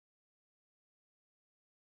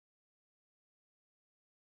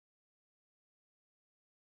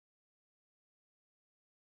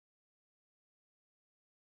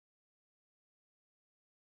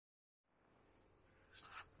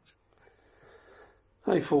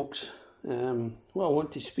Hi folks, what I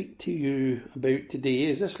want to speak to you about today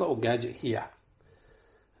is this little gadget here.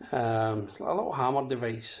 It's a little hammer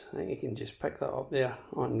device. I think you can just pick that up there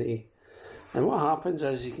on the... And what happens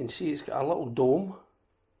is, you can see it's got a little dome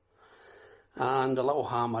and a little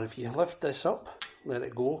hammer. If you lift this up, let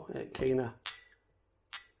it go, it kind of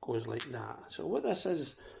goes like that. So what this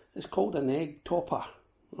is, it's called an egg topper.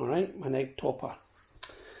 Alright, an egg topper.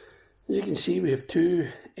 As you can see, we have two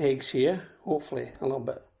eggs here, hopefully a little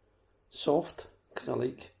bit soft, because I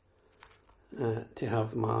like to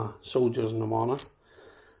have my soldiers in the morning.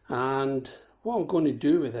 And what I'm going to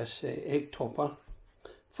do with this egg topper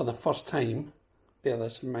for the first time, bear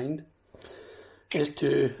this in mind, is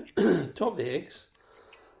to top the eggs,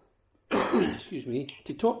 excuse me,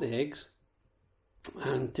 to top the eggs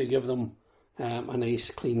and to give them a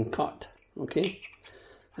nice clean cut, okay?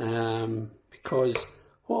 Because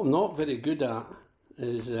what I'm not very good at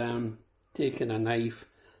is taking a knife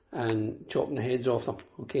and chopping the heads off them.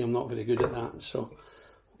 Okay, I'm not very good at that, so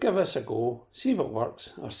give this a go, see if it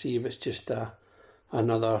works, or see if it's just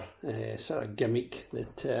another sort of gimmick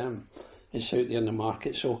that is out there in the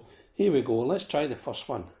market. So here we go, let's try the first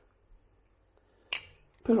one.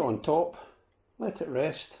 Put it on top, let it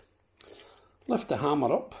rest, lift the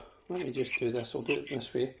hammer up. Let me just do this, I'll do it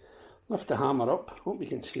this way. Lift the hammer up, hope you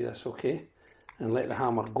can see this okay, and let the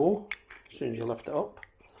hammer go as soon as you lift it up.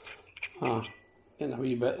 Getting a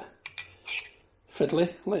wee bit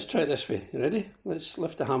fiddly. Let's try it this way. You ready? Let's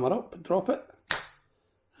lift the hammer up, drop it,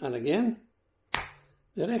 and again. I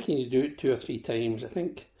reckon you do it 2 or 3 times. I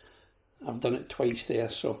think I've done it twice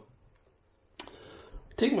there. So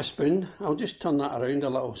take my spoon, I'll just turn that around a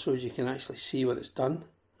little so as you can actually see what it's done.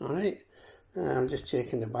 Alright, I'm just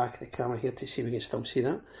checking the back of the camera here to see if we can still see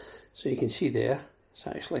that. So you can see there, it's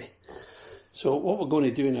actually... So what we're going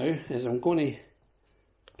to do now is I'm going to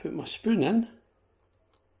put my spoon in,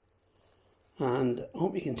 and I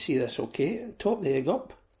hope you can see this okay. Top the egg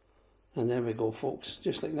up, and there we go folks,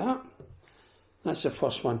 just like that. That's the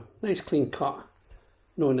first one, nice clean cut,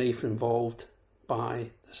 no knife involved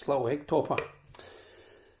by this little egg topper.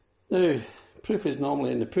 Now, proof is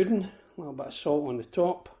normally in the pudding, a little bit of salt on the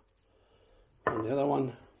top. On the other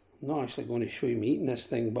one, I'm not actually going to show you me eating this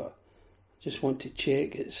thing, but I just want to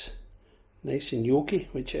check it's nice and yolky,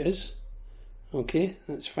 which it is. Okay,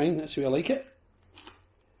 that's fine, that's the way I like it.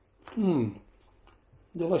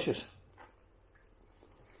 Delicious.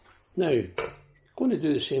 Now, going to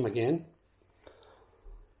do the same again.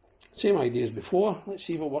 Same idea as before. Let's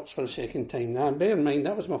see if it works for the second time. Now, bear in mind,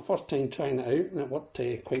 that was my first time trying it out, and it worked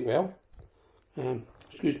quite well.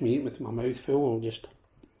 Excuse me, eating with my mouth full, I'll just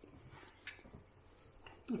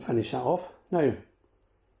finish that off. Now,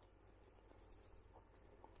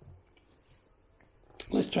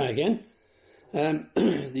 let's try again.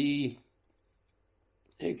 The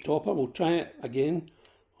egg topper, we'll try it again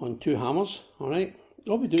on 2 hammers. Alright,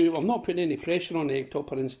 what we do, I'm not putting any pressure on the egg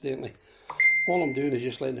topper incidentally. All I'm doing is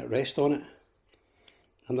just letting it rest on it,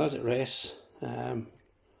 and as it rests,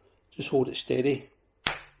 just hold it steady.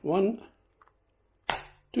 1,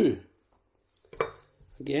 2.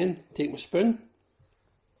 Again, take my spoon,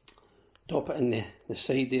 top it in the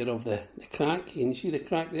side there of the crack. You can see the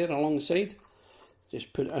crack there along the side.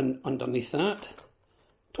 Just put it in underneath that,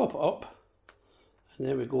 top it up, and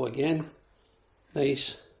there we go again.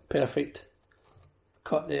 Nice, perfect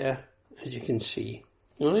cut there, as you can see.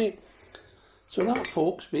 Alright, so that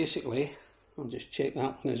folks, basically, I'll just check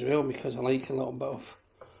that one as well because I like a little bit of,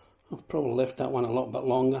 I've probably left that one a little bit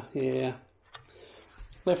longer, yeah.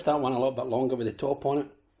 Left that one a little bit longer with the top on it.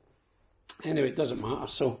 Anyway, it doesn't matter,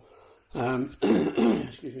 so,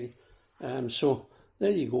 excuse me, so there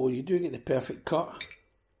you go, you do get the perfect cut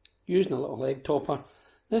using a little egg topper.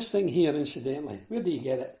 This thing here, incidentally, where do you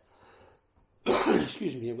get it?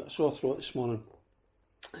 Excuse me, I've got a sore throat this morning.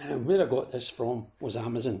 Where I got this from was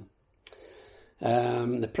Amazon.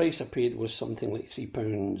 The price I paid was something like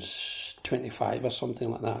 £3.25 or something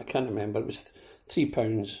like that. I can't remember, it was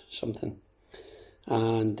 £3 something.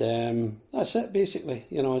 And that's it basically.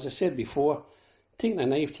 You know, as I said before, taking a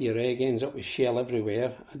knife to your egg ends up with shell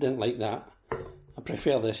everywhere. I didn't like that. I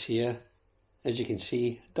prefer this here. As you can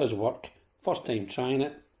see, it does work. First time trying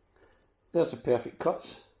it. There's the perfect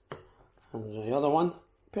cuts. And there's the other one.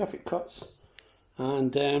 Perfect cuts.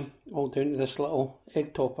 And all down to this little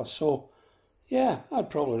egg topper. So, yeah, I'd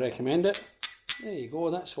probably recommend it. There you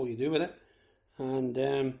go, that's all you do with it. And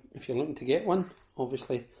if you're looking to get one,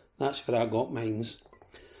 obviously, that's where I got mines.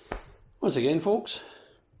 Once again, folks,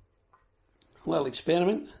 a little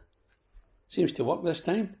experiment. Seems to work this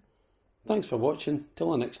time. Thanks for watching.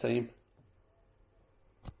 Till the next time.